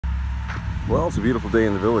Well, it's a beautiful day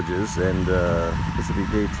in the Villages, and this will be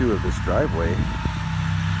day 2 of this driveway.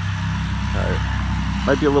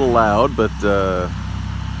 Might be a little loud, but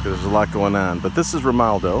there's a lot going on. But this is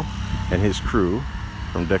Romaldo and his crew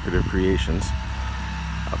from Decorative Creations.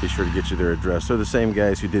 I'll be sure to get you their address. They're the same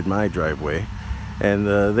guys who did my driveway, and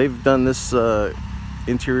they've done this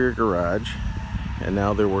interior garage, and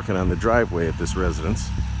now they're working on the driveway at this residence.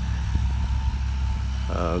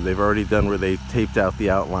 They've already done where they taped out the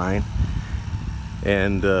outline,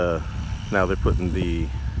 and now they're putting the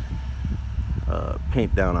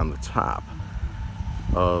paint down on the top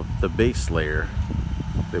of the base layer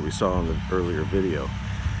that we saw in the earlier video.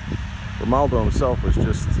 Romaldo himself was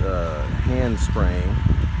just hand spraying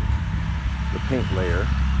the paint layer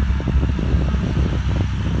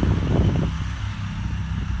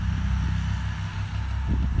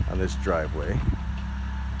on this driveway.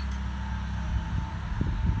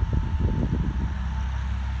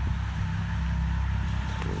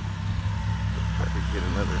 Try to get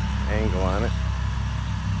another angle on it.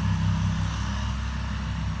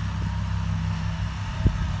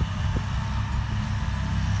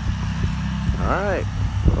 Alright,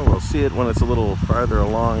 well, we'll see it when it's a little farther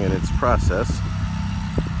along in its process.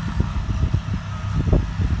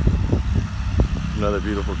 Another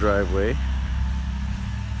beautiful driveway.